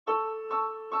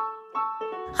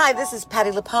Hi, this is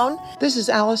Patty Lapone. This is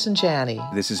Allison Janney.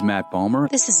 This is Matt Bomer.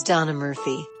 This is Donna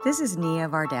Murphy. This is Nia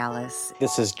Vardalis.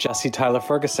 This is Jesse Tyler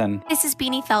Ferguson. This is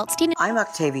Beanie Feldstein. I'm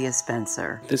Octavia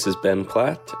Spencer. This is Ben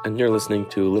Platt, and you're listening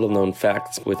to Little Known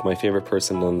Facts with my favorite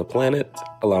person on the planet,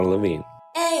 Alana Levine.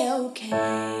 A-OK.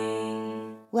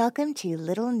 Welcome to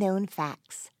Little Known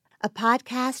Facts, a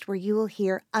podcast where you will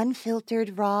hear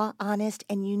unfiltered, raw, honest,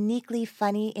 and uniquely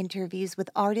funny interviews with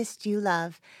artists you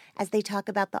love as they talk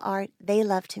about the art they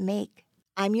love to make.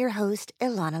 I'm your host,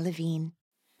 Ilana Levine.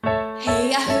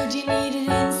 Hey, I heard you needed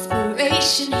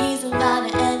inspiration. He's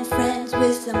Ilana and friends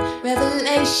with some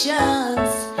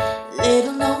revelations.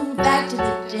 Little known fact of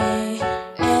the day.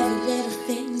 Every little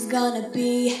thing's gonna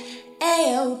be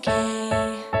A-OK.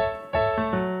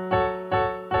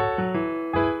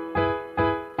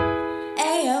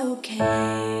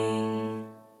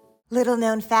 Little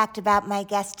known fact about my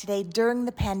guest today: during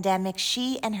the pandemic,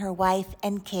 she and her wife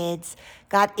and kids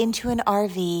got into an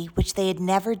RV, which they had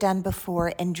never done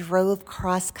before, and drove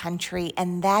cross country.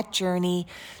 And that journey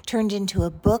turned into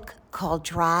a book called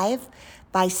Drive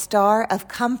by star of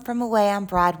Come From Away on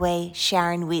Broadway,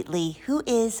 Sharon Wheatley, who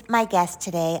is my guest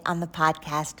today on the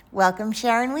podcast. Welcome,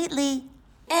 Sharon Wheatley.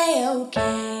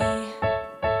 A-OK.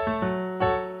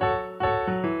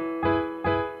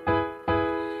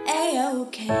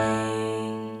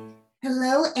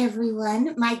 Hello,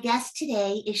 everyone. My guest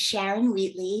today is Sharon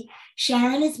Wheatley.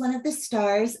 Sharon is one of the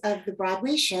stars of the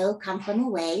Broadway show Come From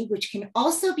Away, which can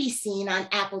also be seen on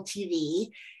Apple TV.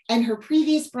 And her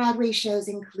previous Broadway shows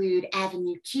include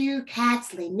Avenue Q,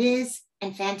 Cats, Les Mis,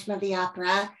 and Phantom of the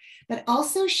Opera. But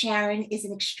also Sharon is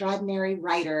an extraordinary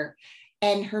writer.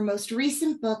 And her most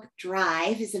recent book,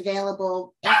 Drive, is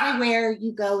available everywhere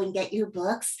you go and get your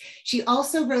books. She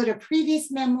also wrote a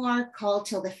previous memoir called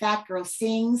Till the Fat Girl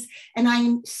Sings. And I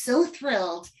am so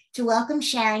thrilled to welcome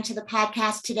Sharon to the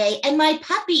podcast today. And my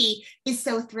puppy is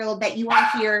so thrilled that you are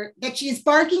here, that she is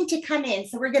barking to come in.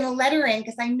 So we're going to let her in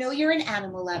because I know you're an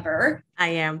animal lover. I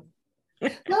am.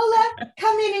 Lola,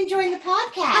 come in and join the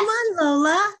podcast. Come on,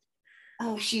 Lola.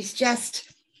 Oh, she's just...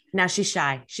 Now she's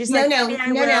shy. She's no, like, no, maybe I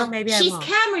no, will, no. maybe I She's won't.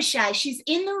 camera shy. She's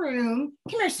in the room.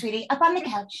 Come here, sweetie, up on the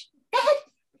couch. Go ahead.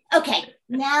 Okay,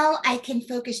 now I can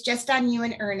focus just on you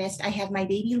and Ernest. I have my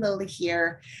baby Lola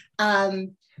here. But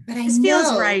I This know,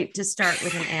 feels right to start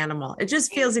with an animal. It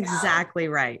just feels exactly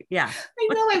right. Yeah. I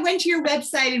know. I went to your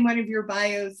website, in one of your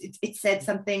bios, it said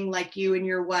something like you and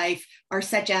your wife are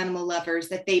such animal lovers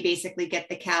that they basically get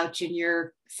the couch and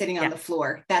you're sitting on the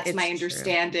floor. That's It's my true.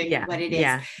 understanding of what it is.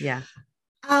 Yeah.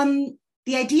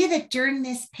 The idea that during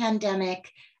this pandemic,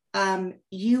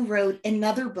 you wrote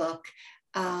another book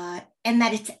and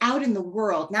that it's out in the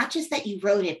world, not just that you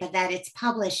wrote it, but that it's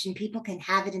published and people can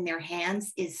have it in their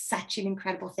hands is such an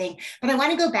incredible thing. But I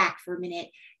want to go back for a minute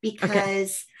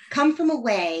because Come From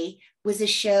Away was a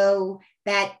show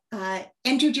that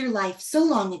entered your life so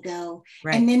long ago.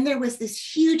 Right. And then there was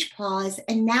this huge pause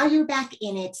and now you're back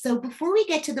in it. So before we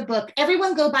get to the book,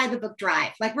 everyone go buy the book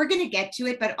Drive. Like, we're going to get to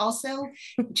it, but also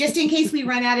just in case we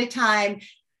run out of time,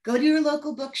 go to your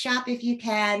local bookshop if you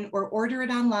can, or order it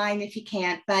online if you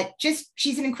can't. But just,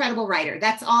 she's an incredible writer.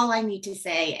 That's all I need to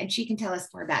say. And she can tell us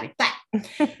more about it. But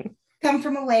Come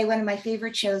From Away, one of my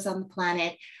favorite shows on the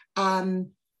planet.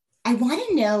 I want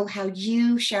to know how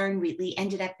you, Sharon Wheatley,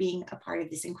 ended up being a part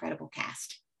of this incredible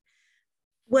cast.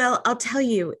 Well, I'll tell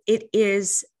you, it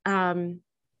is,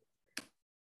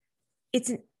 it's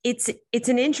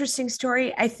an interesting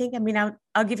story. I think,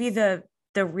 I'll give you the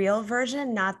real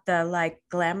version, not the like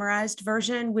glamorized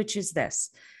version, which is this.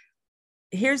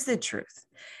 Here's the truth,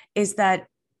 is that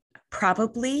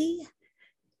probably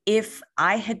if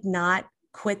I had not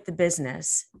quit the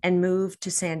business and moved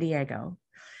to San Diego,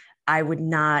 I would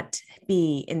not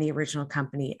be in the original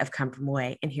company of Come From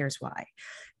Away. And here's why.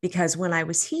 Because when I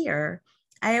was here,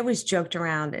 I always joked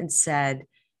around and said,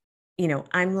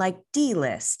 I'm like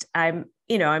D-list. I'm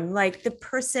like the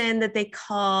person that they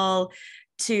call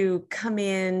to come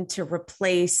in to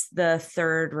replace the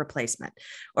third replacement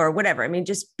or whatever.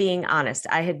 Just being honest,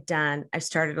 I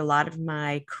started a lot of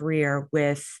my career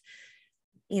with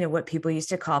what people used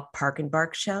to call park and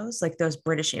bark shows, like those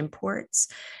British imports.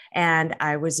 And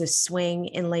I was a swing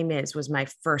in Les Mis was my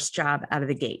first job out of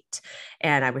the gate.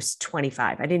 And I was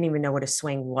 25. I didn't even know what a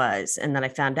swing was. And then I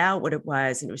found out what it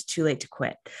was and it was too late to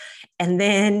quit. And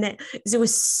then it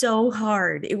was so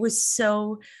hard. It was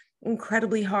so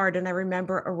incredibly hard. And I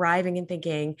remember arriving and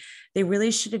thinking, they really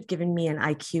should have given me an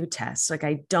IQ test. Like,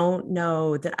 I don't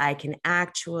know that I can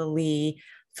actually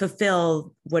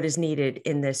fulfill what is needed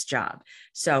in this job.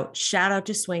 So shout out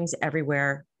to swings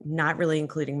everywhere, not really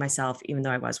including myself, even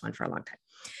though I was one for a long time.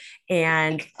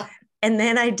 And And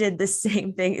then I did the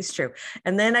same thing. It's true.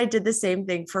 And then I did the same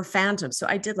thing for Phantom. So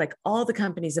I did like all the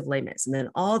companies of Les Mis and then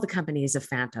all the companies of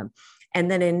Phantom. And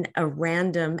then in a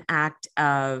random act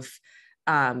of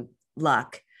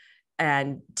luck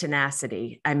and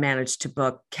tenacity, I managed to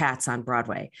book Cats on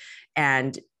Broadway.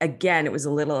 And again, it was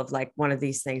a little of like one of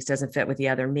these things doesn't fit with the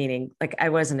other, meaning like I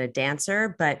wasn't a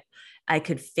dancer, but I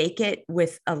could fake it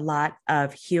with a lot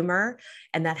of humor.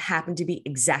 And that happened to be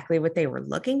exactly what they were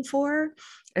looking for.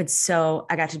 And so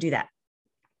I got to do that.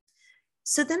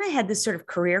 So then I had this sort of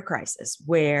career crisis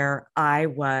where I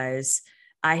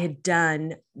had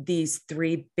done these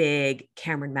 3 big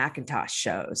Cameron Mackintosh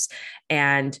shows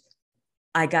and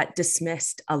I got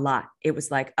dismissed a lot. It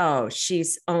was like, oh,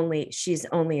 she's only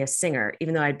a singer,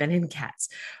 even though I'd been in Cats,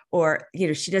 or,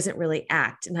 she doesn't really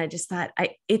act. And I just thought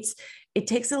it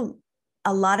takes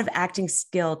a lot of acting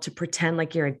skill to pretend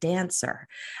like you're a dancer.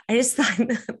 I just thought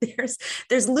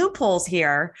there's loopholes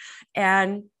here.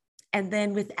 And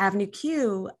then with Avenue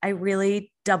Q, I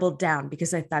really doubled down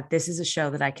because I thought this is a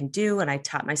show that I can do. And I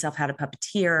taught myself how to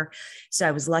puppeteer. So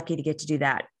I was lucky to get to do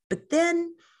that. But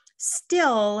then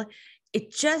still,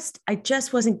 I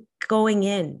just wasn't going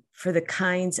in for the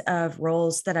kinds of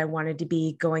roles that I wanted to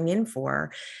be going in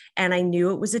for. And I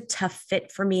knew it was a tough fit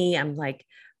for me. I'm like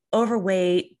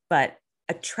overweight, but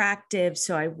attractive.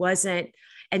 So I wasn't,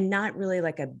 and not really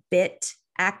like a bit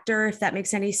actor, if that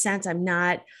makes any sense.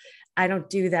 I don't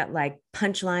do that like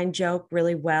punchline joke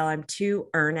really well. I'm too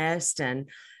earnest and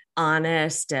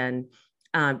honest and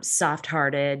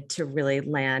soft-hearted to really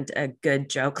land a good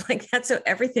joke like that. So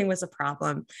everything was a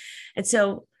problem. And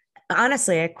so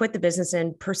honestly, I quit the business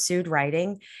and pursued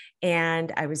writing.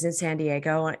 And I was in San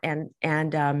Diego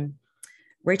and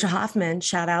Rachel Hoffman,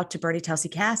 shout out to Bernie Telsey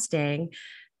Casting,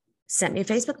 sent me a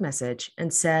Facebook message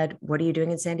and said, what are you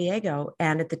doing in San Diego?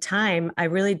 And at the time, I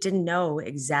really didn't know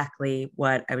exactly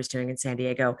what I was doing in San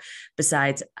Diego,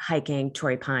 besides hiking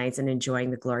Torrey Pines and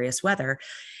enjoying the glorious weather.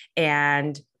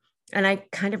 And I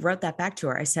kind of wrote that back to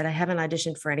her. I said, I haven't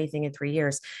auditioned for anything in 3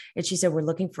 years. And she said, we're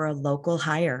looking for a local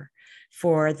hire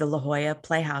for the La Jolla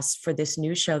Playhouse for this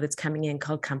new show that's coming in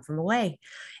called Come From Away.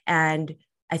 And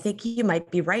I think you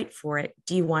might be right for it.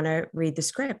 Do you want to read the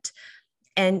script?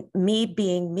 And me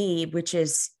being me, which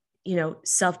is,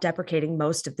 self-deprecating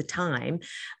most of the time,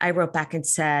 I wrote back and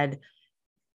said,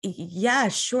 yeah,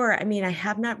 sure. I mean, I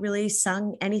have not really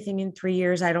sung anything in 3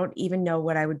 years. I don't even know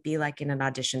what I would be like in an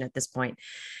audition at this point.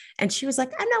 And she was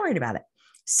like, I'm not worried about it.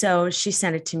 So she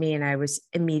sent it to me and I was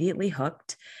immediately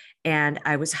hooked. And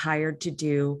I was hired to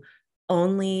do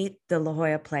only the La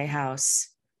Jolla Playhouse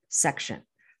section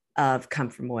of Come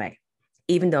From Away,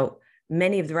 even though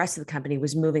many of the rest of the company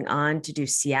was moving on to do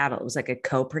Seattle. It was like a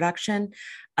co-production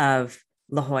of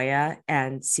La Jolla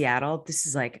and Seattle. This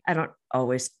is like, I don't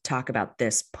always talk about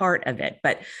this part of it,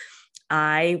 but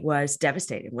I was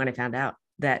devastated when I found out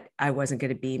that I wasn't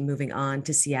going to be moving on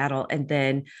to Seattle. And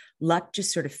then luck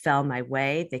just sort of fell my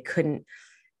way. They couldn't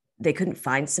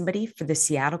find somebody for the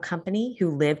Seattle company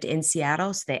who lived in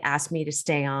Seattle. So they asked me to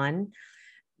stay on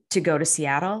to go to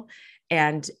Seattle.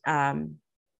 And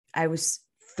I was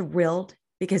thrilled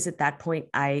because at that point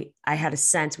I had a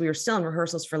sense, we were still in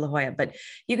rehearsals for La Jolla, but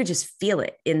you could just feel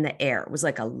it in the air. It was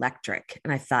like electric.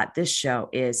 And I thought this show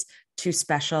is too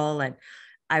special. And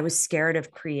I was scared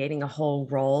of creating a whole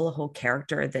role, a whole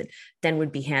character that then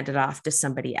would be handed off to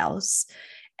somebody else.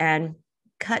 And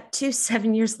cut to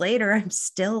 7 years later, I'm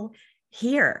still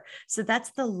here. So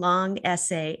that's the long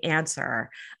essay answer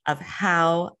of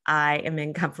how I am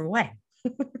in Come From Away.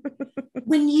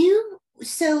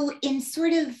 So in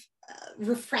sort of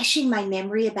refreshing my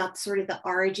memory about sort of the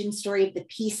origin story of the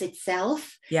piece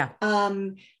itself. Yeah.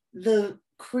 The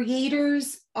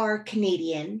creators are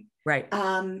Canadian. Right.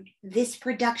 This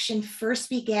production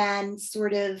first began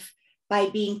sort of by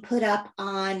being put up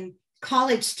on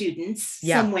college students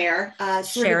somewhere.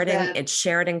 Sheridan, it's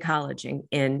Sheridan College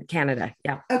in Canada.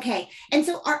 Yeah. Okay. And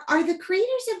so are the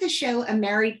creators of the show a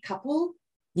married couple?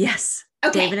 Yes.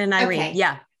 Okay. David and Irene. Okay.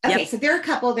 Yeah. Okay, Yep. so they're a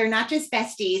couple. They're not just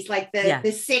besties like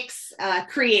the 6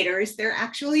 creators. They're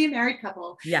actually a married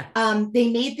couple. Yeah.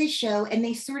 They made this show and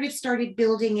they sort of started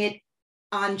building it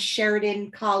on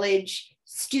Sheridan College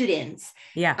students.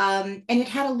 Yeah. And it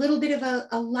had a little bit of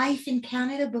a life in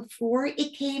Canada before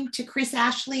it came to Chris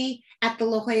Ashley at the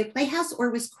La Jolla Playhouse, or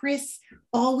was Chris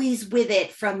always with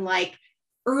it from like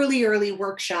early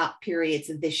workshop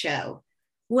periods of the show?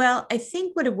 Well, I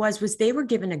think what it was they were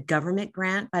given a government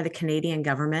grant by the Canadian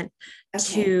government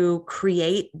to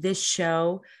create this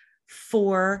show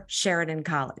for Sheridan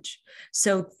College.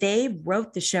 So they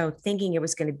wrote the show thinking it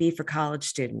was going to be for college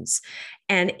students.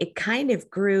 And it kind of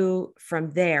grew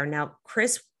from there. Now,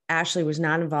 Chris Ashley was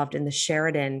not involved in the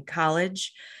Sheridan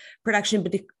College production,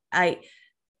 but I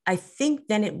think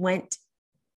then it went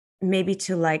maybe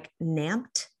to like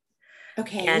NAMT.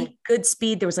 Okay. And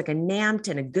Goodspeed. There was like a NAMT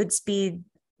and a Goodspeed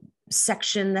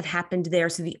section that happened there.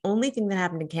 So the only thing that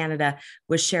happened in Canada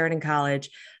was Sheridan College.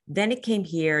 Then it came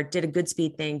here, did a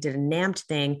Goodspeed thing, did a NAMT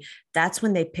thing. That's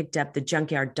when they picked up the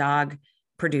Junkyard Dog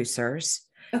producers,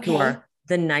 who are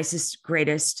the nicest,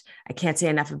 greatest, I can't say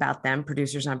enough about them,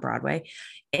 producers on Broadway.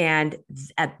 And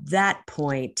at that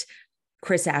point,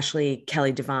 Chris Ashley,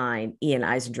 Kelly Devine, Ian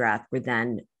Eisendrath were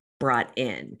then brought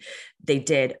in. They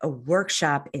did a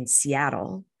workshop in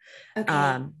Seattle.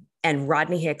 And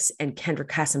Rodney Hicks and Kendra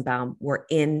Kassenbaum were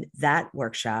in that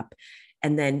workshop.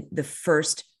 And then the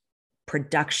first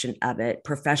production of it,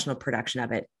 professional production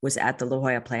of it, was at the La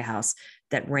Jolla Playhouse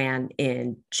that ran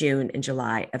in June and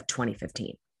July of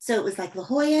 2015. So it was like La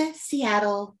Jolla,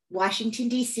 Seattle, Washington,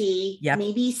 D.C.,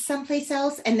 maybe someplace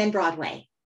else, and then Broadway.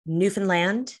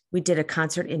 Newfoundland. We did a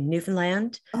concert in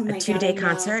Newfoundland, a 2-day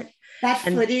concert. That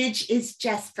footage is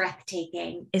just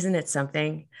breathtaking. Isn't it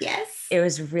something? Yes. It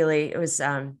was our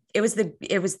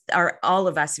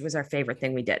favorite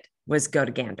thing we did was go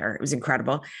to Gander. It was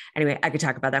incredible. Anyway, I could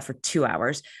talk about that for 2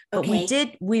 hours, but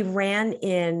we ran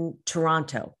in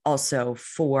Toronto also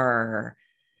for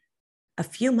a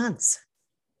few months,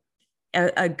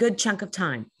 a good chunk of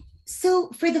time.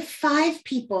 So for the 5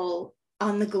 people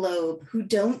on the globe who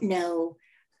don't know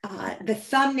the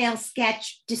thumbnail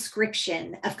sketch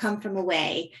description of Come From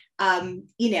Away,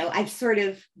 I've sort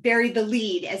of buried the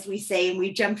lead, as we say, and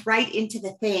we jumped right into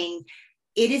the thing.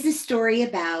 It is a story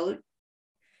about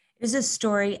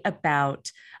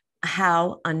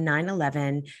how on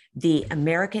 9/11, the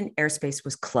American airspace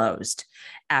was closed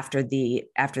after the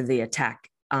attack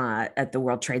at the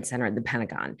World Trade Center and the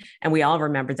Pentagon. And we all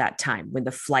remember that time when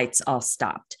the flights all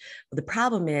stopped. Well, the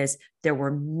problem is there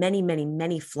were many, many,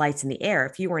 many flights in the air.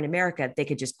 If you were in America, they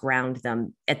could just ground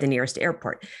them at the nearest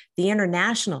airport. The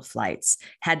international flights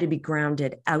had to be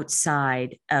grounded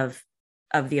outside of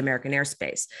the American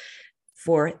airspace.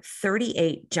 For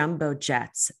 38 jumbo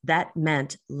jets, that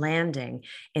meant landing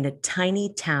in a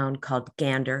tiny town called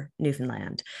Gander,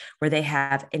 Newfoundland, where they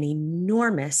have an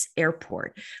enormous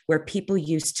airport where people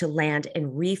used to land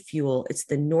and refuel. It's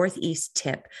the northeast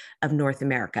tip of North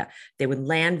America. They would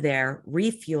land there,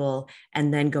 refuel,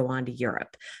 and then go on to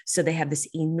Europe. So they have this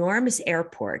enormous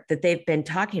airport that they've been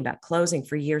talking about closing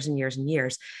for years and years and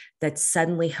years that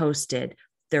suddenly hosted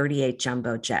 38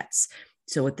 jumbo jets.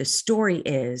 So what the story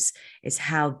is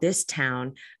how this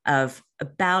town of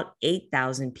about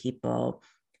 8,000 people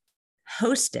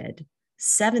hosted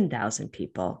 7,000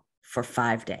 people for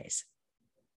 5 days.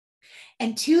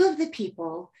 And 2 of the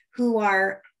people who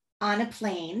are on a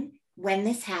plane when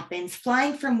this happens,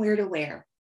 flying from where to where?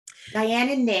 Diane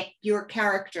and Nick, your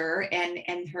character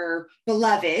and her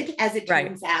beloved, as it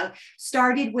turns out,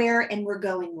 started where and were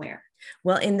going where?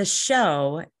 Well, in the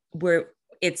show,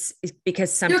 it's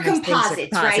because sometimes they're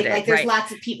composites, right? Like there's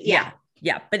lots of people.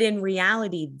 Yeah. But in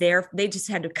reality, they just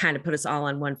had to kind of put us all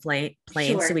on one plane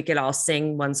so we could all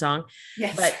sing one song.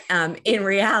 Yes. But in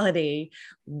reality,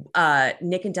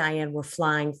 Nick and Diane were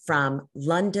flying from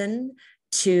London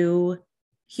to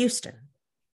Houston.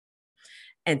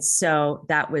 And so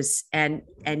that was, and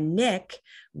Nick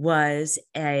was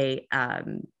an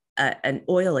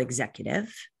oil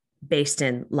executive based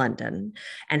in London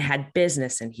and had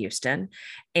business in Houston.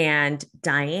 And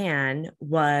Diane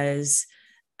was,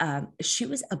 she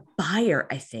was a buyer,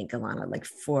 I think, Alana, like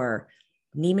for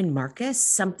Neiman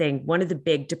Marcus, one of the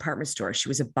big department stores. She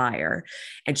was a buyer,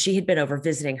 and she had been over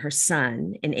visiting her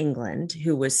son in England,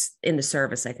 who was in the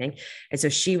service, I think. And so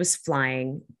she was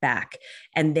flying back,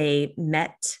 and they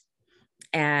met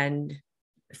and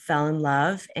fell in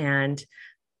love and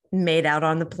made out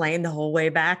on the plane the whole way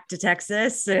back to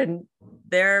Texas, and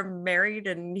they're married,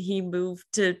 and he moved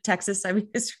to Texas. I mean,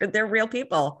 they're real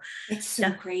people. It's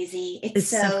so crazy. It's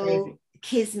so crazy.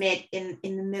 Kismet in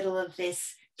the middle of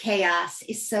this chaos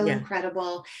is so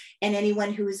incredible. And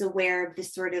anyone who is aware of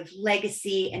this sort of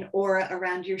legacy and aura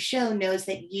around your show knows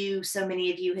that so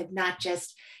many of you have not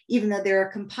just, even though there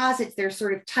are composites, there are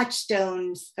sort of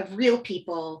touchstones of real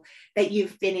people that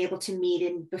you've been able to meet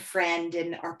and befriend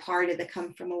and are part of the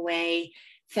Come From Away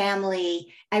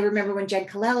family. I remember when Jen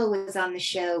Colella was on the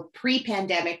show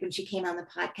pre-pandemic, when she came on the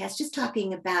podcast, just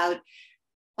talking about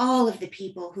all of the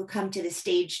people who come to the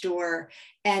stage door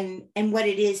and what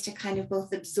it is to kind of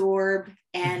both absorb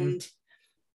and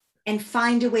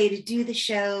find a way to do the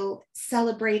show,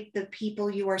 celebrate the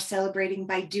people you are celebrating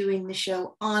by doing the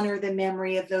show, honor the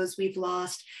memory of those we've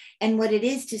lost, and what it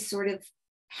is to sort of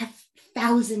have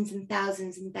thousands and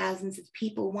thousands and thousands of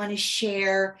people want to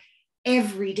share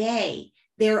every day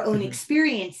their own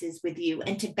experiences with you,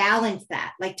 and to balance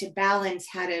that, like to balance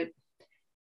how to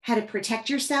protect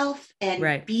yourself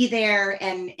and be there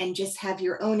and just have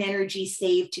your own energy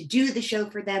saved to do the show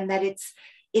for them, that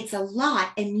it's a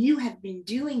lot. And you have been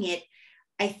doing it,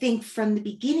 I think, from the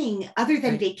beginning. Other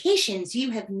than vacations,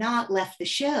 you have not left the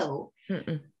show.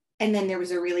 And then there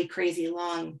was a really crazy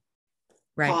long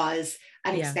pause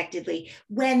unexpectedly.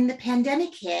 When the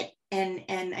pandemic hit, and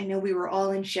I know we were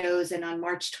all in shows, and on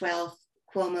March 12th,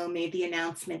 Cuomo made the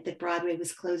announcement that Broadway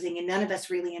was closing, and none of us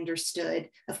really understood.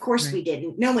 Of course we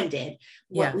didn't. No one did.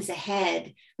 What was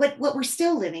ahead, what we're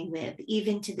still living with,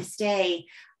 even to this day.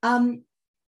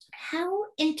 How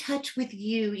in touch with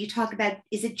you talk about,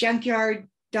 is it Junkyard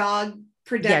Dog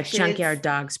Productions? Yeah, Junkyard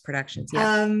Dogs Productions.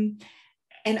 Yeah.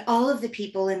 And all of the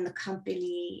people in the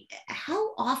company,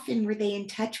 how often were they in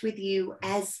touch with you,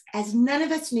 as none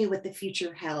of us knew what the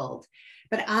future held,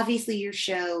 but obviously your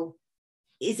show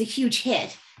is a huge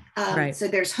hit. So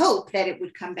there's hope that it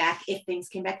would come back if things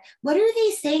came back. What are they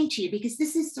saying to you? Because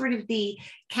this is sort of the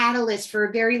catalyst for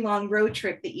a very long road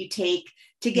trip that you take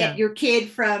to get your kid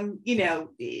from,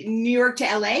 New York to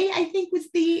LA, I think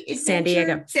was the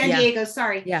adventure. San Diego,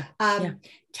 sorry.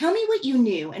 Tell me what you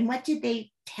knew, and what did they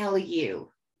tell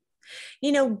you?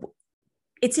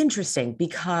 It's interesting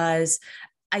because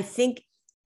I think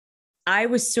I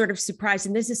was sort of surprised,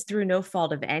 and this is through no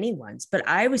fault of anyone's, but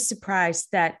I was surprised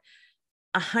that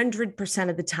 100%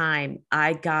 of the time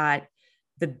I got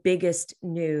the biggest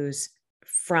news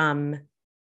from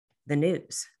the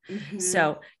news.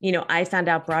 So, I found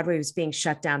out Broadway was being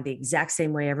shut down the exact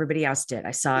same way everybody else did.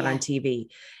 I saw it on TV,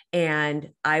 and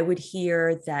I would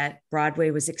hear that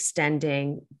Broadway was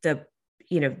extending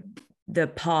the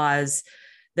pause,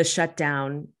 the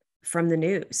shutdown from the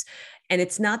news. And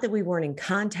it's not that we weren't in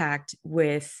contact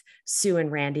with Sue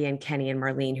and Randy and Kenny and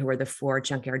Marlene, who were the 4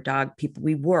 Junkyard Dog people.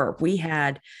 We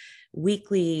had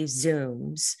weekly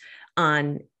Zooms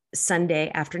on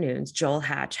Sunday afternoons. Joel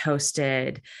Hatch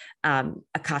hosted a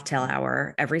cocktail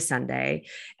hour every Sunday,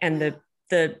 and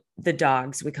the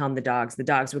dogs, we call them the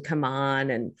dogs would come on,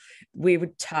 and they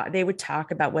would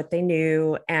talk about what they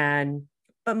knew.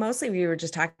 But mostly we were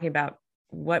just talking about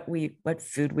what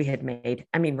food we had made.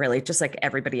 I mean, really just like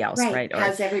everybody else, right?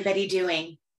 How's everybody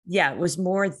doing? Yeah, it was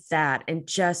more that. And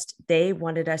just, they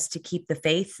wanted us to keep the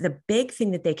faith. The big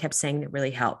thing that they kept saying that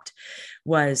really helped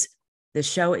was, the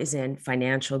show is in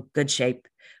financial good shape.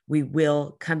 We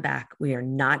will come back. We are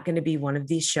not going to be one of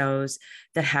these shows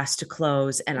that has to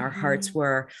close. And our hearts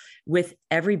were with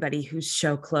everybody whose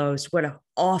show closed. What an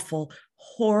awful,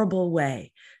 horrible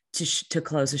way to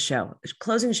close a show.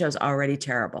 Closing a show is already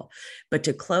terrible, but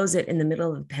to close it in the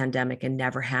middle of the pandemic and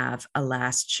never have a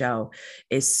last show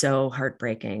is so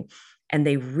heartbreaking. And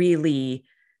they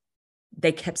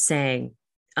kept saying,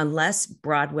 unless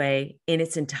Broadway in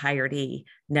its entirety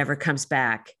never comes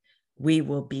back, we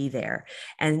will be there.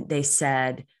 And they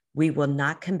said, we will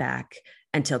not come back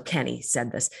until, Kenny said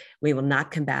this, we will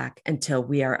not come back until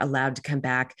we are allowed to come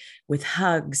back with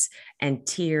hugs and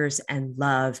tears and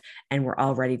love, and we're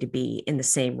all ready to be in the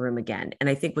same room again. And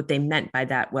I think what they meant by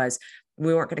that was,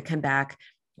 we weren't going to come back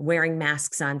wearing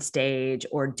masks on stage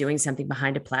or doing something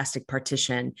behind a plastic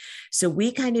partition. So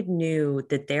we kind of knew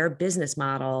that their business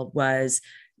model was,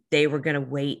 they were going to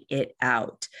wait it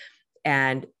out.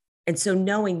 And so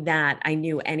knowing that, I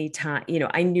knew anytime,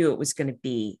 I knew it was going to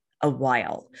be a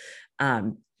while.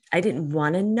 I didn't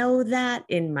want to know that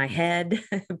in my head,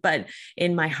 but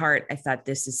in my heart, I thought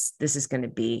this is going to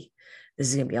be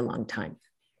a long time.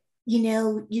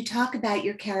 You talk about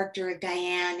your character of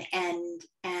Diane,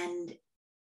 and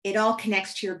it all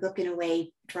connects to your book in a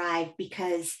way, Drive,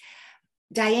 because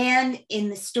Diane, in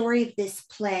the story of this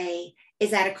play,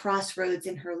 is at a crossroads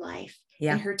in her life.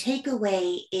 Yeah. And her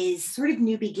takeaway is sort of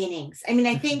new beginnings. I mean,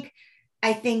 I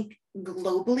think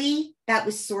globally that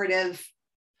was sort of,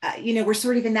 we're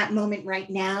sort of in that moment right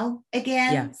now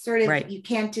again, sort of, you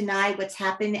can't deny what's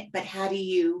happened, but how do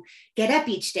you get up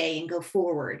each day and go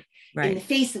forward in the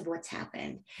face of what's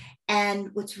happened? And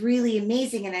what's really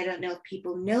amazing, and I don't know if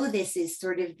people know this, is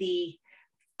sort of the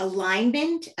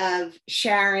alignment of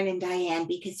Sharon and Diane,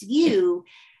 because you,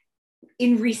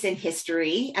 in recent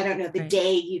history, I don't know, the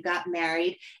day you got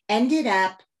married, ended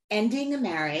up ending a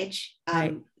marriage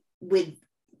with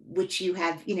which you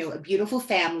have, a beautiful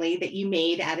family that you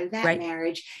made out of that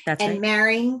marriage,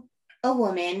 marrying a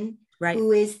woman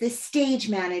who is the stage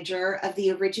manager of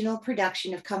the original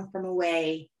production of Come From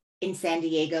Away in San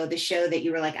Diego, the show that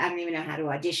you were like, I don't even know how to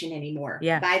audition anymore.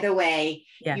 Yeah. By the way,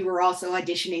 you were also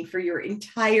auditioning for your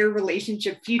entire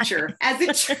relationship future, as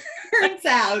it turns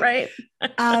out. Right.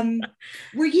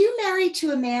 Were you married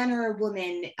to a man or a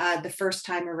woman the first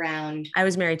time around? I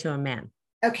was married to a man.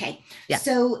 Okay. Yeah.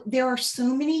 So there are so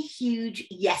many huge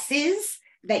yeses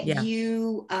that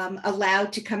you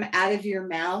allowed to come out of your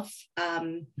mouth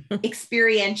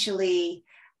experientially,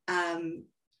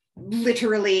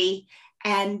 literally.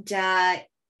 And I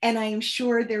am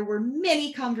sure there were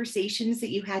many conversations that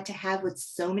you had to have with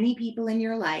so many people in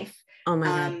your life. Oh my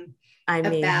God.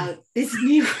 About this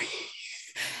new,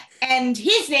 and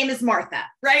his name is Martha,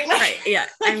 right? Like, right. Yeah.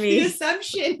 Like the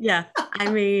assumption. Yeah.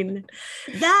 I mean,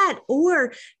 that,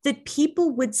 or that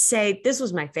people would say, this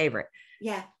was my favorite.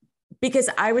 Yeah. Because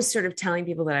I was sort of telling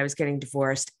people that I was getting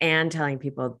divorced and telling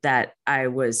people that I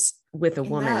was with a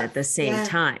woman at the same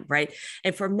time. Right.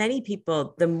 And for many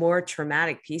people, the more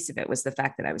traumatic piece of it was the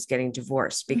fact that I was getting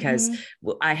divorced, because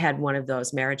I had one of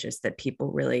those marriages that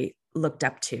people really looked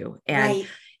up to.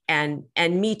 And,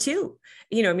 and me too,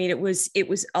 you know, I mean, it was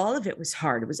all of it was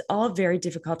hard. It was all very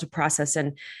difficult to process.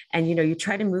 And, you know, you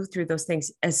try to move through those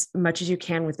things as much as you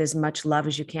can with as much love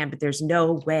as you can, but there's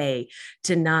no way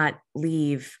to not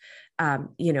leave,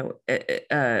 you know,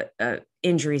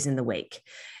 injuries in the wake.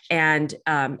 And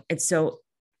so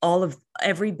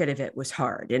every bit of it was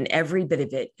hard, and every bit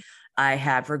of it I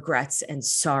have regrets and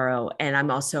sorrow, and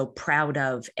I'm also proud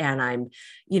of, and I'm,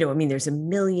 you know, I mean, there's a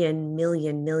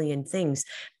million things.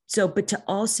 So, but to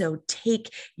also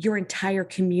take your entire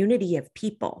community of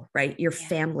people, right? Your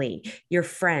family, your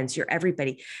friends, your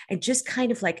everybody, and just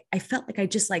kind of like, I felt like I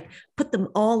just like put them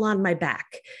all on my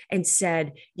back and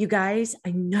said, you guys,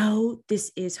 I know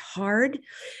this is hard,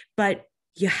 but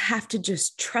you have to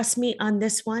just trust me on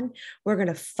this one. We're going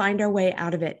to find our way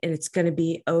out of it, and it's going to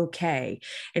be okay.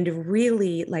 And to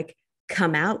really like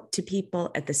come out to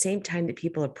people at the same time that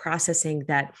people are processing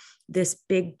that this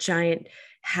big, giant,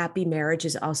 happy marriage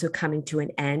is also coming to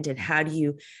an end. And how do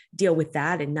you deal with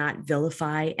that and not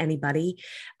vilify anybody?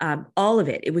 All of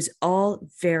it. It was all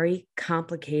very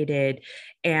complicated.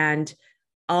 And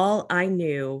all I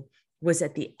knew was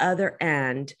at the other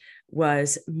end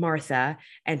was Martha.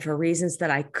 And for reasons that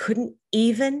I couldn't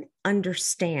even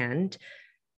understand,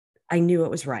 I knew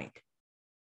it was right.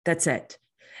 That's it.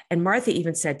 And Martha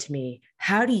even said to me,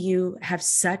 how do you have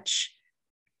such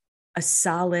a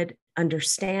solid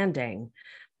understanding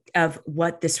of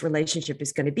what this relationship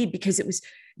is going to be? Because it was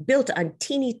built on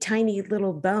teeny tiny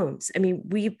little bones. I mean,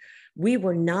 we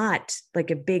were not like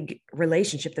a big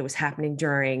relationship that was happening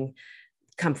during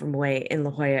Come From Away in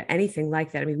La Jolla, anything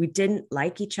like that. I mean, we didn't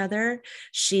like each other.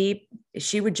 She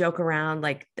would joke around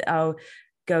like, oh,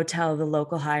 go tell the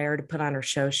local hire to put on her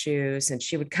show shoes. And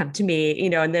she would come to me, you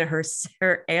know, and then her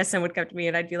ASM would come to me,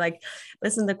 and I'd be like,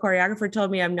 listen, the choreographer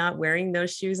told me I'm not wearing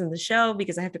those shoes in the show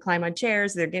because I have to climb on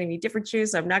chairs. They're getting me different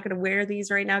shoes. So I'm not going to wear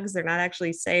these right now because they're not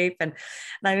actually safe. And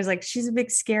I was like, she's a big,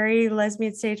 scary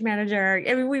lesbian stage manager.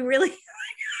 I mean, we really,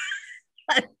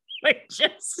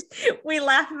 we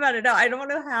laugh about it. No, I don't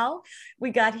know how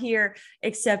we got here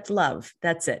except love.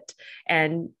 That's it.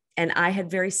 And I had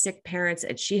very sick parents,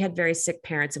 and she had very sick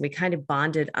parents, and we kind of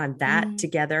bonded on that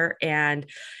together. And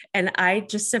I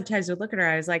just sometimes would look at her.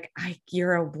 I was like,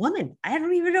 you're a woman. I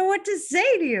don't even know what to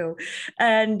say to you.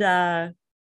 And,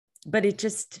 but it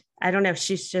just, I don't know.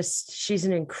 She's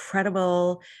an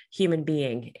incredible human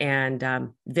being,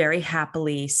 and very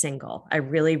happily single. I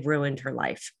really ruined her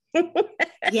life.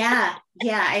 Yeah.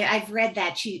 I've read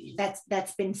that.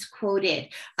 That's been quoted.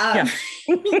 Well,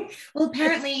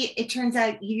 apparently it turns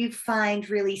out you find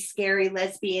really scary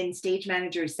lesbian stage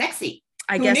managers sexy.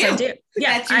 I guess I do.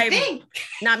 Yeah, that's your thing.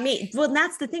 Not me. Well,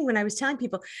 that's the thing. When I was telling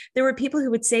people, there were people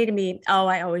who would say to me, "Oh,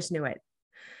 I always knew it.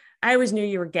 I always knew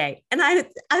you were gay," and I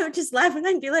would just laugh, and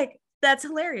I'd be like, that's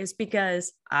hilarious,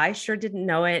 because I sure didn't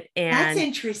know it. And that's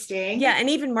interesting. Yeah. And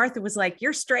even Martha was like,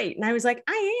 you're straight. And I was like,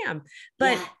 I am.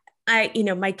 But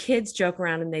my kids joke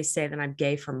around and they say that I'm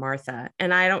gay for Martha.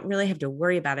 And I don't really have to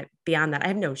worry about it beyond that. I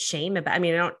have no shame about,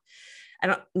 I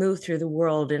don't move through the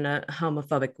world in a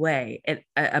homophobic way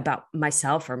about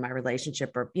myself or my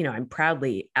relationship, or, I'm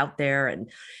proudly out there.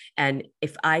 And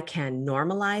if I can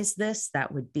normalize this,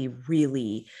 that would be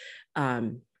really,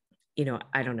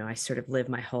 I don't know. I sort of live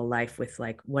my whole life with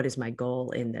like, what is my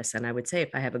goal in this? And I would say if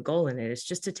I have a goal in it, it's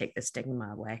just to take the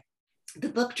stigma away. The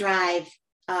book drive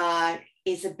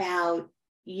is about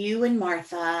you and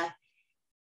Martha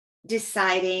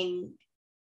deciding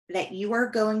that you are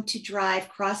going to drive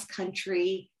cross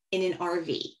country in an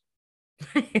RV.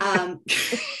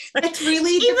 That's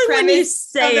really the Even premise when you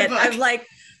say of the it, book. I'm like,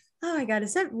 Oh my God,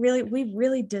 is that really, we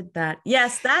really did that?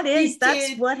 Yes, that's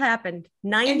did. what happened.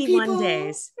 And 91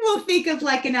 days. We'll think of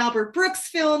like an Albert Brooks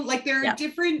film. Like there are Yeah.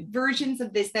 different versions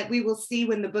of this that we will see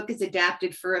when the book is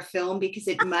adapted for a film, because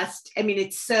it must, I mean,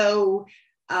 it's so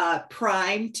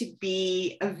primed to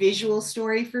be a visual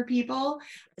story for people.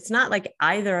 It's not like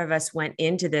either of us went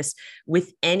into this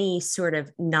with any sort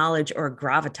of knowledge or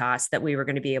gravitas that we were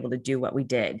going to be able to do what we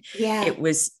did. Yeah.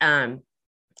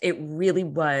 It really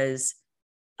was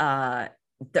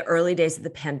the early days of the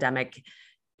pandemic.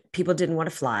 People didn't want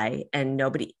to fly, and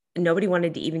nobody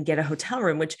wanted to even get a hotel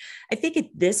room, which I think at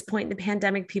this point in the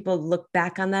pandemic, people look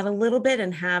back on that a little bit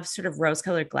and have sort of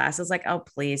rose-colored glasses, like, oh,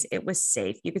 please, it was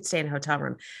safe. You could stay in a hotel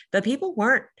room, but people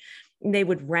weren't. They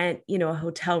would rent, a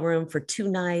hotel room for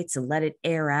 2 nights and let it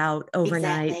air out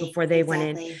overnight before they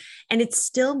went in. And it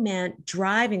still meant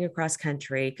driving across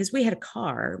country, because we had a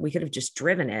car. We could have just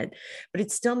driven it, but it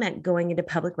still meant going into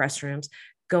public restrooms,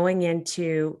 going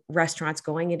into restaurants,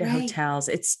 going into hotels.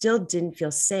 It still didn't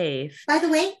feel safe. By the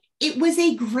way, it was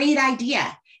a great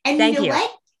idea. And Thank you know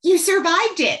what? You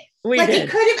survived it. We like did. It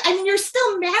could have, I mean, you're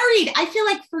still married. I feel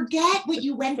like forget what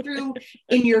you went through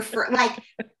in your first,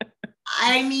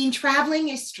 I mean, traveling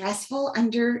is stressful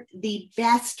under the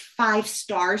best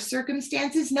 5-star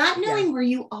circumstances. Not knowing where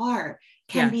you are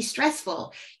can be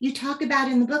stressful. You talk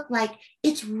about in the book, like,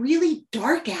 it's really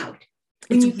dark out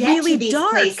when you get really to these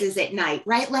dark. places at night,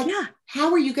 right? Like,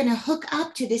 how are you going to hook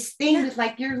up to this thing with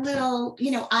like your little,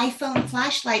 iPhone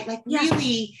flashlight, like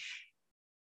really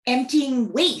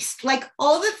emptying waste, like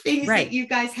all the things that you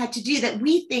guys had to do that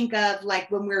we think of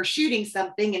like when we're shooting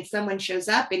something and someone shows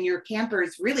up and your camper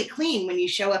is really clean when you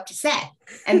show up to set,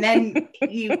 and then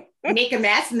you make a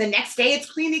mess and the next day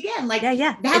it's clean again. Like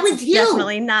that was you.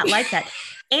 Definitely not like that.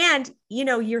 And,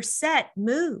 your set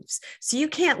moves. So you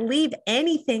can't leave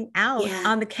anything out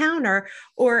on the counter,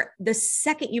 or the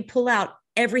second you pull out,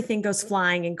 everything goes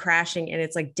flying and crashing, and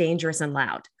it's like dangerous and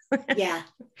loud. Yeah.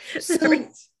 So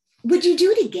would you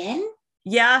do it again?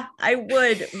 Yeah, I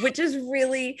would, which is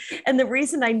really, and the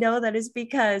reason I know that is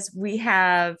because we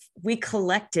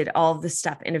collected all of the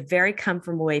stuff in a very come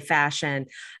from away fashion.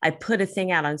 I put a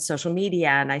thing out on social media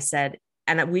and I said,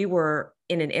 and we were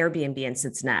in an Airbnb in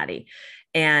Cincinnati.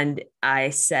 And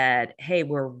I said, hey,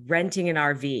 we're renting an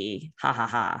RV, ha ha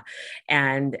ha.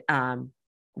 And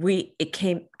it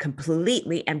came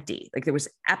completely empty. Like there was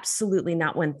absolutely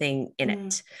not one thing in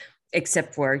it,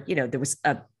 except for, there was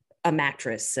a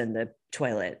mattress and the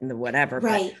toilet and the whatever,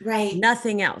 right.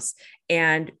 Nothing else.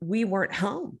 And we weren't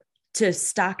home to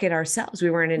stock it ourselves. We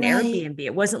were in an Airbnb.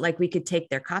 It wasn't like we could take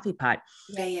their coffee pot.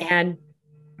 And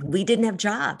we didn't have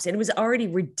jobs. And it was already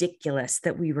ridiculous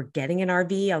that we were getting an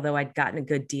RV, although I'd gotten a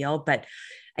good deal, but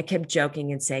I kept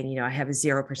joking and saying, I have a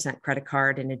 0% credit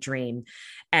card and a dream.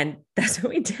 And that's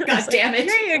what we do. God damn it.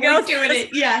 There you go. We're doing it.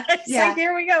 Yeah. Like,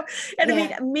 here we go. And I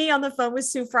mean, me on the phone with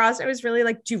Sue Frost, I was really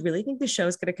like, do you really think the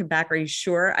show's going to come back? Are you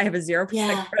sure? I have a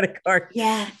 0% credit card.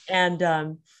 Yeah.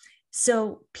 And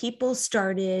so people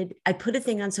started, I put a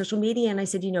thing on social media and I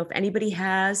said, if anybody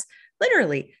has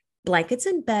literally blankets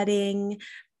and bedding,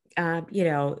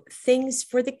 things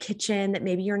for the kitchen that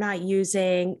maybe you're not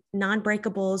using,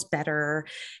 non-breakables better,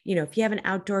 if you have an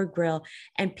outdoor grill.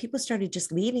 And people started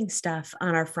just leaving stuff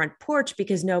on our front porch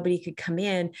because nobody could come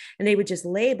in, and they would just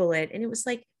label it. And it was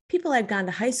like people I'd gone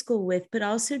to high school with, but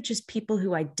also just people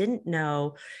who I didn't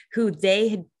know, who they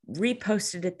had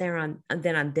reposted it there on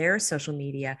their social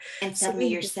media. And suddenly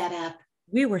you're set up.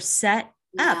 We were set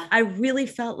up. I really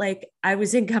felt like I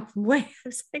was in Come From Away. I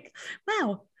was like,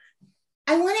 wow.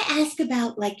 I want to ask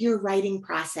about like your writing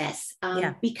process,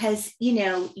 because,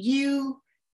 you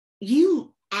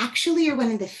actually are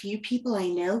one of the few people I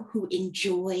know who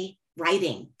enjoy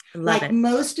writing.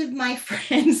 Most of my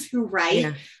friends who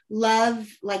write love,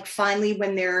 like finally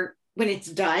when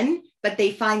it's done, but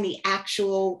they find the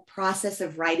actual process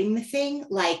of writing the thing,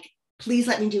 like, please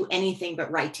let me do anything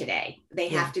but write today. They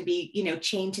have to be,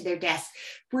 chained to their desk.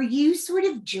 Were you sort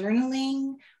of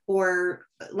journaling or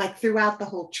like throughout the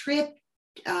whole trip?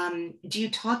 Do you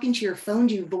talk into your phone?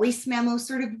 Do you voice memos?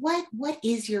 Sort of what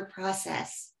is your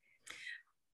process?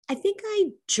 I think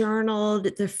I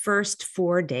journaled the first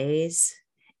 4 days,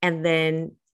 and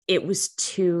then it was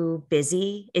too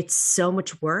busy. It's so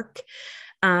much work.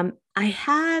 I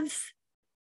have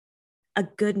a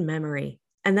good memory,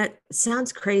 and that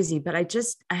sounds crazy, but I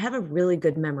have a really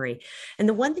good memory. And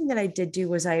the one thing that I did do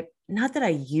was not that I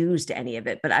used any of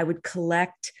it, but I would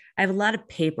collect. I have a lot of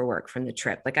paperwork from the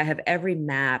trip. Like I have every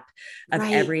map of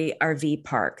every RV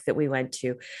park that we went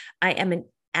to. I am an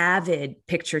avid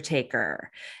picture taker.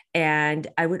 And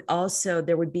I would also,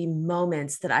 there would be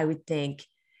moments that I would think,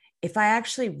 if I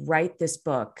actually write this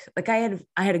book, like I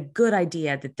had a good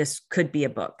idea that this could be a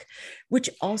book, which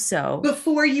also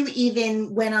before you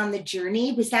even went on the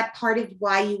journey, was that part of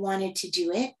why you wanted to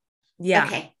do it? Yeah.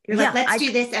 Okay. You're like, let's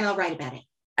do this and I'll write about it.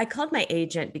 I called my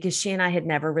agent because she and I had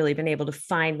never really been able to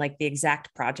find like the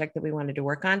exact project that we wanted to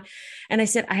work on. And I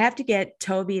said, I have to get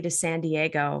Toby to San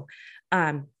Diego.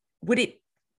 I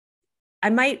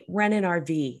might rent an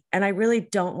RV, and I really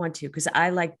don't want to, because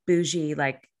I like bougie,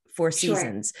 like Four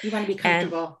Seasons. You want to be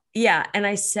comfortable. And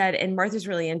I said, and Martha's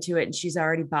really into it, and she's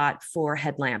already bought 4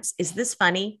 headlamps. Is this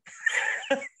funny?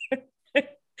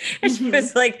 And she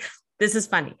was like, this is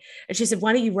funny. And she said,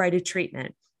 why don't you write a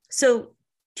treatment? So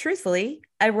truthfully,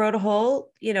 I wrote a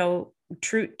whole,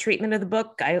 treatment of the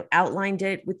book. I outlined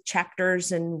it with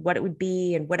chapters and what it would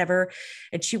be and whatever.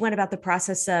 And she went about the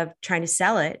process of trying to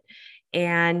sell it.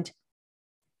 And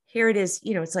here it is,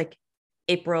 it's like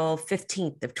April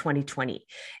 15th of 2020.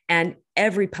 And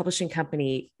every publishing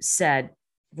company said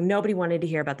nobody wanted to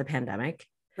hear about the pandemic.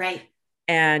 Right.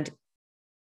 And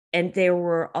there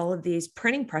were all of these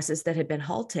printing presses that had been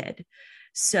halted.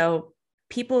 So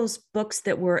people's books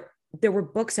there were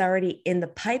books already in the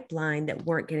pipeline that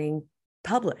weren't getting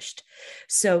published.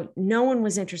 So no one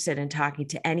was interested in talking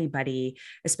to anybody,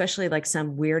 especially like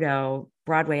some weirdo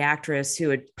Broadway actress who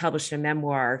had published a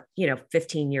memoir,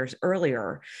 15 years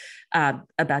earlier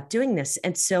about doing this.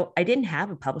 And so I didn't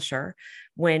have a publisher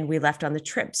when we left on the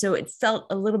trip. So it felt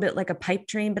a little bit like a pipe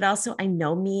dream, but also I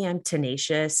know me, I'm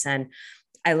tenacious, and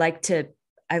I like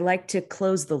to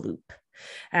close the loop.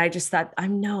 And I just thought,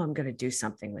 I'm going to do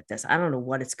something with this. I don't know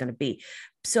what it's going to be.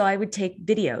 So I would take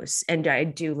videos, and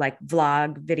I'd do like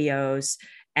vlog videos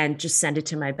and just send it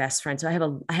to my best friend. So I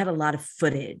have a lot of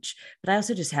footage, but I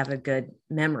also just have a good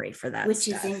memory for that. Which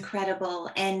is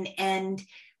incredible. And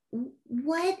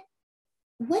what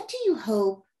do you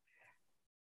hope?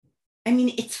 I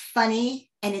mean, it's funny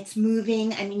and it's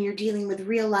moving. I mean, you're dealing with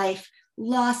real life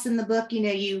loss in the book.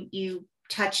 You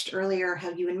touched earlier how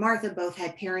you and Martha both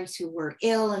had parents who were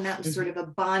ill, and that was sort of a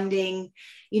bonding,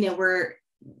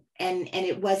 and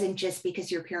it wasn't just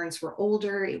because your parents were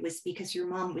older, it was because your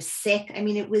mom was sick. I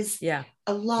mean, it was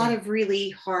a lot of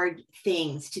really hard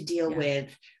things to deal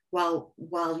with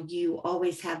while you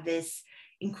always have this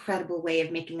incredible way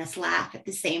of making us laugh at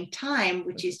the same time,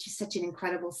 which is just such an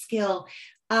incredible skill.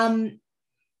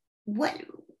 What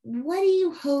do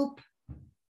you hope?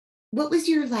 What was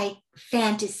your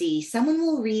fantasy? Someone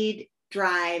will read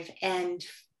Drive and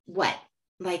what?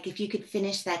 Like, if you could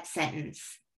finish that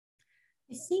sentence.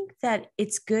 I think that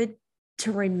it's good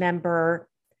to remember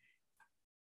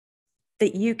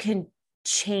that you can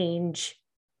change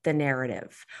the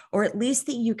narrative, or at least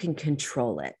that you can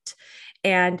control it.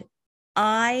 And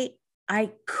I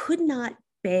could not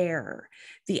bear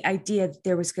the idea that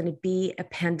there was going to be a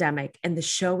pandemic and the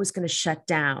show was going to shut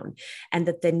down, and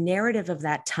that the narrative of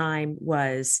that time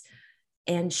was,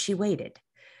 and she waited.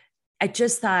 I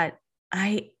just thought,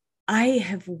 I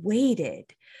have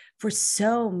waited for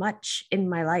so much in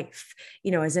my life.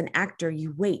 As an actor,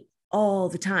 you wait all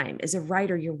the time. As a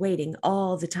writer, you're waiting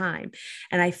all the time.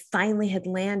 And I finally had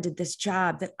landed this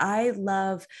job that I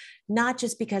love, not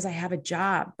just because I have a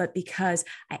job, but because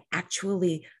I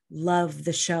actually love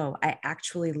the show. I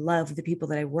actually love the people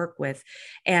that I work with.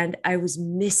 And I was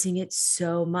missing it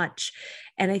so much.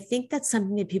 And I think that's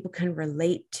something that people can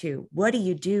relate to. What do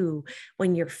you do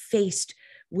when you're faced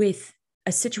with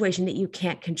a situation that you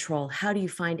can't control? How do you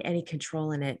find any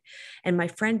control in it? And my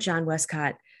friend John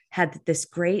Westcott had this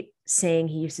great saying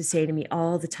he used to say to me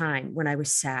all the time when I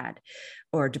was sad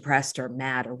or depressed or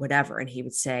mad or whatever. And he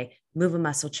would say, move a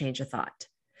muscle, change a thought.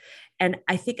 And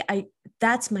I think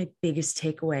that's my biggest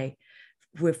takeaway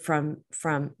from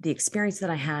the experience that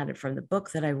I had and from the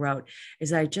book that I wrote,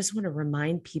 is I just want to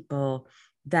remind people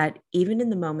that even in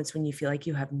the moments when you feel like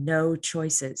you have no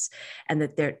choices and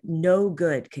that no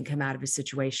good can come out of a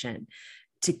situation,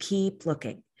 to keep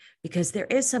looking, because there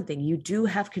is something. You do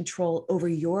have control over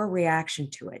your reaction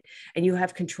to it, and you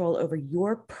have control over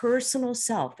your personal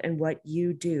self and what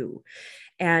you do.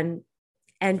 And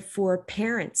for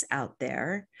parents out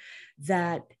there,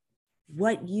 that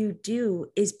what you do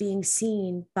is being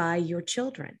seen by your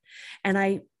children.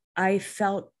 And I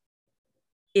felt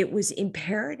it was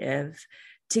imperative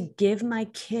to give my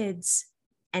kids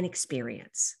an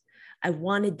experience. I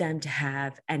wanted them to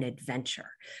have an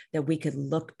adventure that we could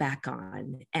look back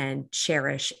on and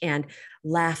cherish and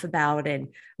laugh about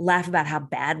how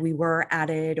bad we were at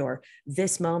it, or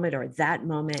this moment or that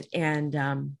moment. And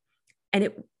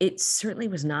it certainly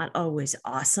was not always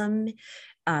awesome,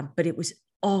 but it was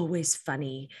always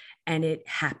funny, and it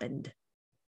happened.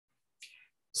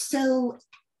 So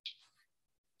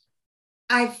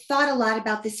I've thought a lot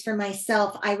about this for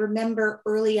myself. I remember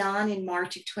early on in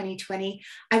March of 2020,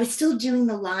 I was still doing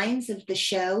the lines of the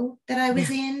show that I was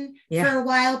in for a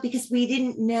while because we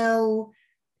didn't know.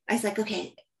 I was like,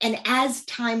 okay. And as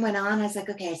time went on, I was like,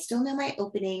 okay, I still know my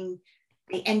opening.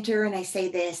 I enter and I say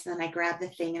this, and then I grab the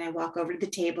thing and I walk over to the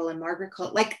table and Margaret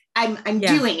called, like I'm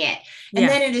doing it. And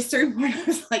then at a certain point, I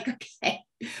was like, okay,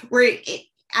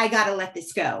 I got to let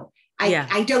this go.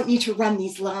 I don't need to run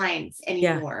these lines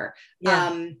anymore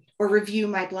or review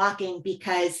my blocking,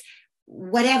 because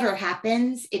whatever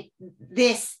happens,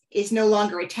 this is no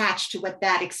longer attached to what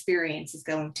that experience is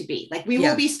going to be. Like we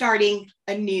will be starting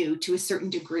anew to a certain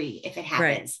degree if it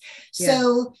happens. Right.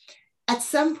 So at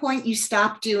some point you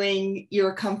stop doing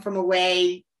your come from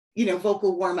away,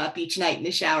 vocal warm up each night in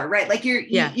the shower, right? Like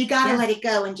you got to let it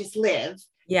go and just live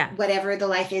whatever the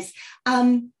life is.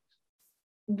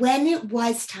 When it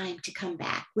was time to come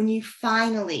back, when you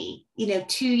finally,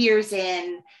 2 years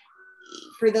in,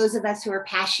 for those of us who are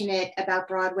passionate about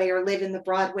Broadway or live in the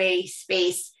Broadway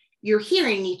space, you're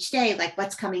hearing each day, like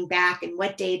what's coming back and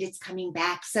what date it's coming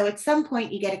back. So at some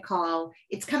point you get a call,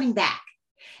 it's coming back.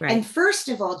 Right. And first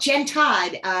of all, Jen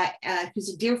Todd,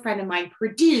 who's a dear friend of mine,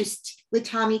 produced with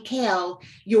Tommy Kail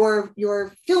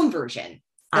your film version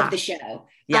of the show.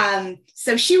 Yeah.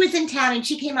 So she was in town and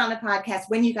she came on the podcast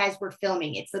when you guys were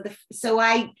filming it. So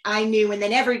I knew, and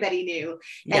then everybody knew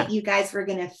that you guys were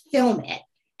going to film it.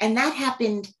 And that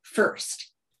happened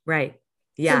first. Right.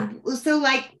 Yeah. So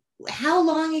like, how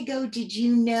long ago did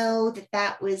you know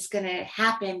that was going to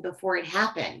happen before it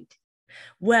happened?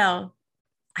 Well,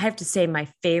 I have to say my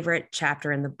favorite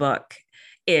chapter in the book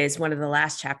is one of the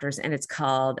last chapters, and it's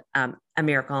called A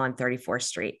Miracle on 34th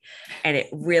Street. And it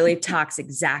really talks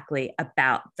exactly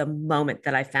about the moment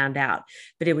that I found out.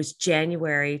 But it was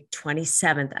January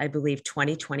 27th, I believe,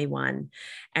 2021.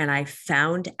 And I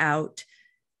found out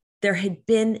there had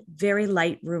been very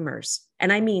light rumors.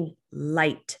 And I mean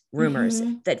light rumors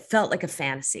that felt like a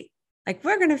fantasy. Like,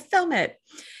 we're going to film it.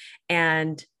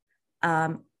 And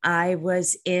I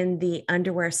was in the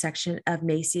underwear section of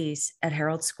Macy's at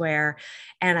Herald Square,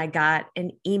 and I got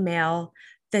an email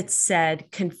that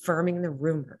said confirming the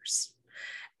rumors.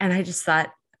 And I just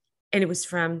thought, and it was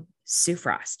from Sue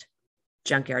Frost,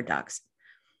 Junkyard Dogs.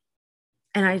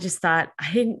 And I just thought,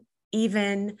 I didn't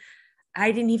even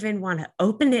want to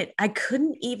open it. I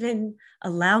couldn't even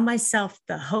allow myself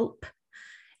the hope.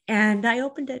 And I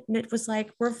opened it and it was like,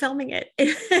 we're filming it.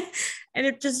 And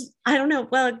it just, I don't know.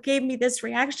 Well, it gave me this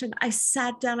reaction. I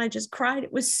sat down, I just cried.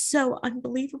 It was so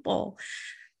unbelievable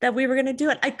that we were going to do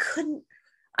it. I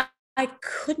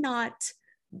could not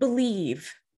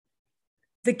believe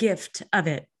the gift of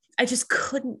it. I just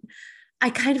couldn't, I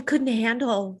kind of couldn't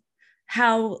handle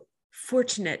how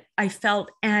fortunate I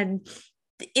felt. And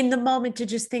in the moment to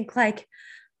just think like,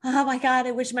 oh my God,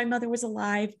 I wish my mother was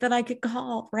alive that I could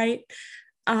call, right?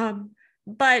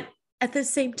 But at the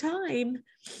same time,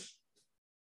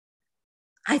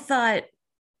 I thought,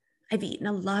 I've eaten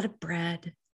a lot of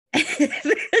bread. All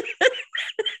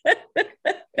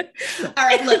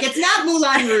right, look, it's not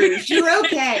Moulin Rouge. You're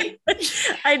okay.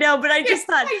 I know, but I just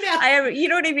thought, you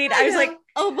know what I mean? I was like,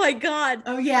 oh my God.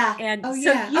 Oh yeah. And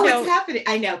it's happening.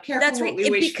 I know. Careful that's right. What we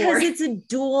wish because for. It's a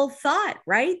dual thought,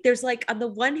 right? There's like, on the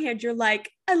one hand, you're like,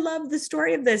 I love the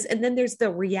story of this. And then there's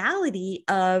the reality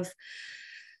of,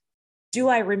 do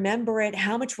I remember it?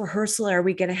 How much rehearsal are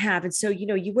we going to have? And so,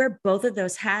 you wear both of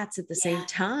those hats at the same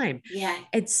time. Yeah.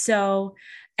 And so,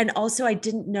 and also I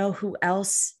didn't know who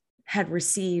else had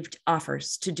received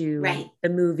offers to do the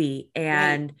movie.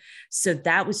 And so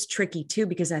that was tricky too,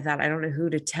 because I thought, I don't know who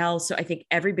to tell. So I think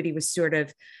everybody was sort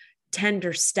of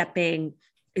tender stepping.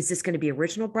 Is this going to be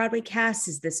original Broadway cast?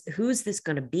 Who's this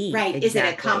going to be? Right. Exactly. Is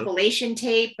it a compilation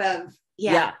tape of,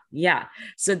 Yeah.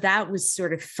 So that was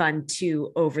sort of fun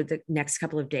too, over the next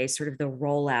couple of days, sort of the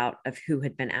rollout of who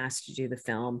had been asked to do the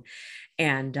film.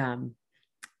 And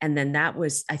then that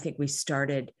was, I think we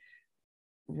started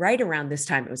right around this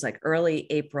time. It was like early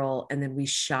April. And then we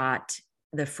shot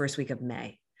the first week of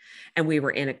May, and we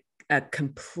were in a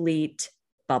complete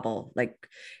bubble. Like,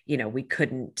 we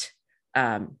couldn't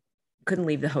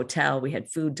leave the hotel. We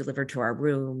had food delivered to our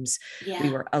rooms. Yeah. We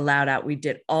were allowed out. We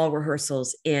did all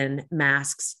rehearsals in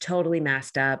masks, totally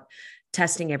masked up,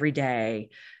 testing every day.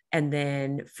 And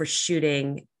then for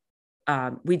shooting,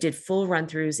 we did full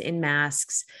run-throughs in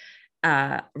masks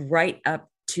right up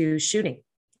to shooting.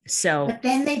 So, but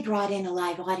then they brought in a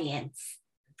live audience.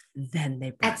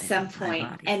 At some point.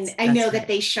 And I know that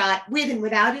they shot with and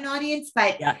without an audience,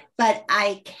 but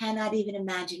I cannot even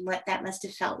imagine what that must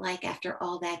have felt like after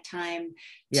all that time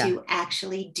to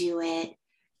actually do it,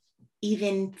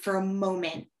 even for a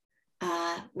moment.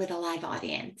 with a live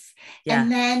audience. Yeah.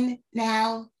 And then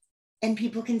now, and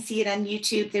people can see it on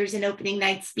YouTube, there's an opening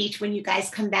night speech when you guys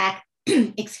come back,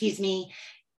 excuse me,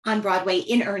 on Broadway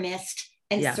in earnest,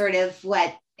 and sort of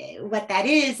what that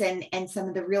is, and some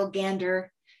of the real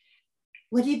Gander.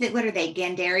 What are they?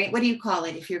 Gandarian? What do you call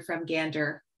it if you're from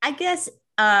Gander? I guess,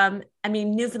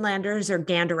 Newfoundlanders or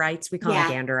Ganderites. We call them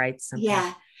Ganderites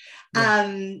sometimes.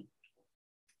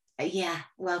 Yeah.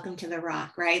 Welcome to the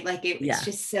Rock, right? Like it's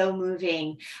just so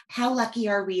moving. How lucky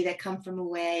are we that Come From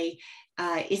Away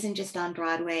isn't just on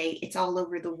Broadway, it's all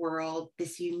over the world,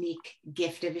 this unique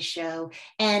gift of a show.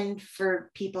 And for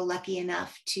people lucky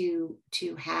enough to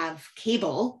have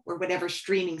cable or whatever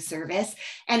streaming service.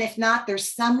 And if not,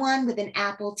 there's someone with an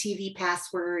Apple TV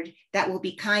password that will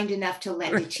be kind enough to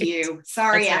lend it to you.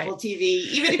 Sorry, that's Apple TV.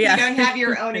 Even if you don't have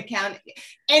your own account,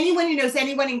 anyone who knows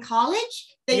anyone in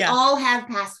college, they all have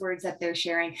passwords that they're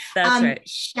sharing. That's right.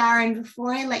 Sharon,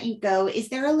 before I let you go, is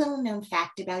there a little known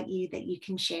fact about you that you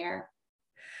can share?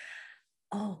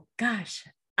 Oh gosh,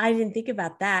 I didn't think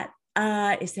about that.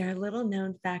 Is there a little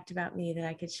known fact about me that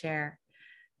I could share?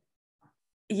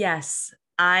 Yes,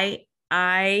 I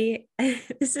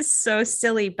this is so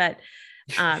silly, but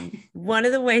one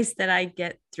of the ways that I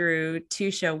get through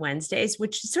 2 show Wednesdays,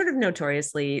 which is sort of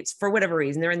notoriously, for whatever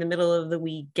reason, they're in the middle of the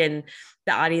week and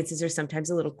the audiences are sometimes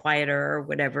a little quieter or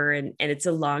whatever. And it's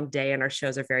a long day and our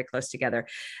shows are very close together.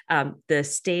 The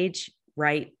stage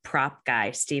right prop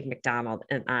guy, Steve McDonald,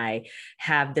 and I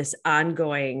have this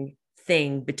ongoing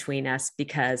thing between us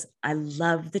because I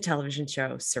love the television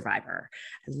show Survivor.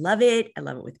 I love it. I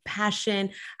love it with passion.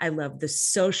 I love the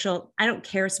social. I don't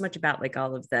care so much about like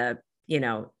all of the,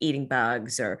 eating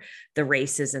bugs or the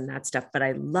races and that stuff, but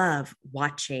I love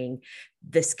watching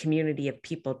this community of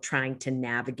people trying to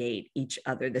navigate each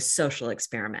other, the social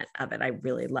experiment of it. I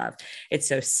really love it.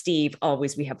 So Steve,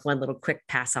 always, we have one little quick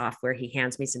pass off where he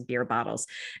hands me some beer bottles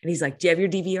and he's like, do you have your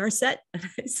DVR set? And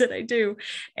I said, I do.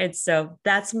 And so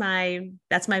that's my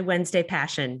Wednesday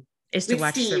passion, is to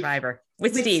watch Steve. Survivor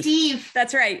with Steve.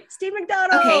 That's right. Steve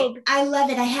McDonald. Okay. I love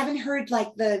it. I haven't heard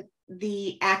like the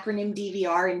acronym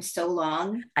DVR in so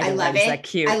long. I love it. That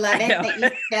cute. I love it that you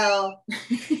still.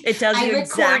 It tells you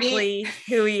exactly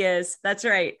who he is. That's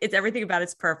right. It's everything about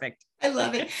it's perfect. I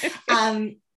love it.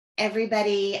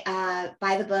 Everybody,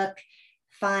 buy the book.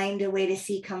 Find a way to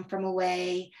see Come From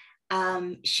Away.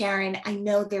 Sharon, I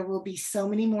know there will be so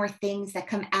many more things that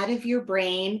come out of your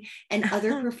brain and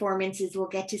other performances we'll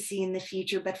get to see in the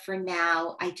future. But for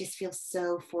now, I just feel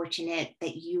so fortunate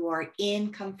that you are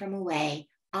in Come From Away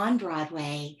on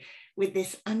Broadway with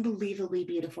this unbelievably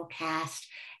beautiful cast.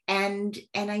 And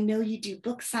I know you do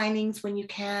book signings when you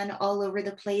can all over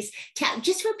the place.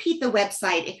 Just repeat the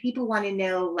website if people want to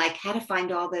know like how to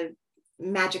find all the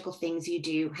magical things you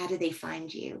do. How do they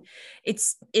find you?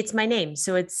 It's my name.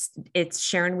 So it's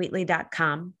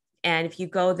SharonWheatley.com. And if you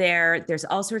go there, there's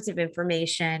all sorts of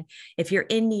information. If you're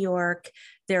in New York,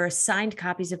 there are signed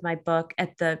copies of my book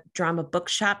at the Drama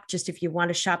Bookshop, just if you want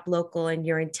to shop local and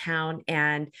you're in town.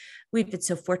 And we've been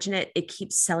so fortunate, it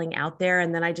keeps selling out there.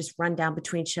 And then I just run down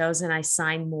between shows and I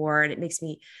sign more. And it makes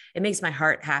my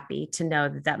heart happy to know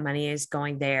that money is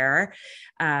going there.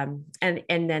 And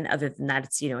then other than that,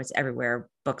 it's everywhere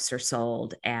books are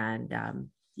sold. And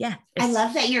I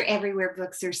love that you're everywhere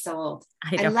books are sold.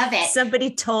 I love it.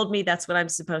 Somebody told me that's what I'm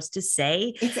supposed to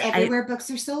say. It's everywhere books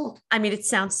are sold. I mean, it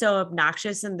sounds so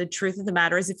obnoxious. And the truth of the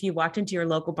matter is, if you walked into your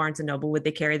local Barnes and Noble, would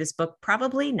they carry this book?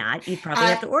 Probably not. You'd probably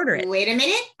have to order it. Wait a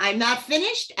minute. I'm not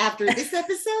finished after this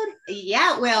episode.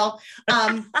 Yeah, well,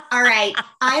 all right.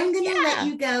 I'm going to let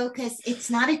you go because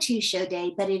it's not a 2-show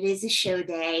day, but it is a show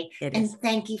day.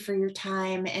 Thank you for your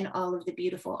time and all of the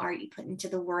beautiful art you put into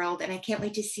the world. And I can't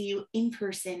wait to see you in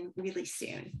person really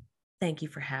soon. Thank you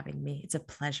for having me. It's a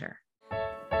pleasure.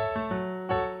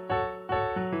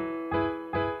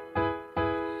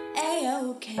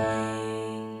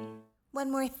 One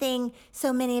more thing.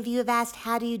 So many of you have asked,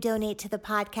 how do you donate to the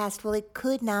podcast? Well, it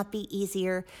could not be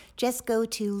easier. Just go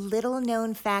to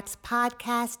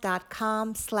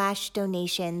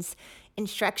littleknownfactspodcast.com/donations.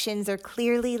 Instructions are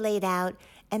clearly laid out,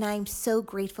 and I'm so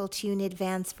grateful to you in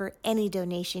advance for any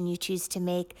donation you choose to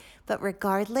make. But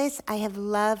regardless, I have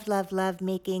loved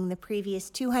making the previous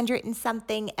 200 and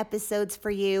something episodes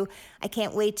for you. I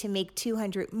can't wait to make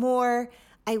 200 more.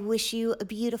 I wish you a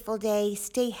beautiful day.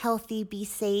 Stay healthy, be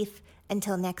safe.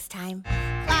 Until next time.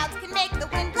 Clouds can make the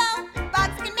wind blow,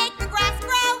 bugs can make the grass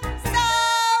grow. So,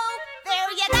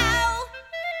 there you go.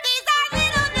 These are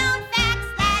little known facts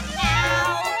that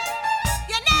now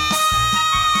you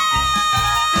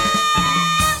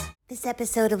know. This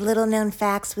episode of Little Known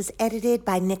Facts was edited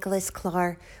by Nicholas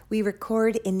Clark. We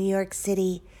record in New York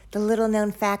City. The Little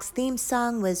Known Facts theme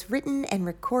song was written and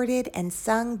recorded and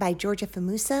sung by Georgia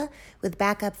Famusa with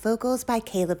backup vocals by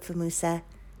Caleb Famusa.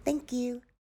 Thank you.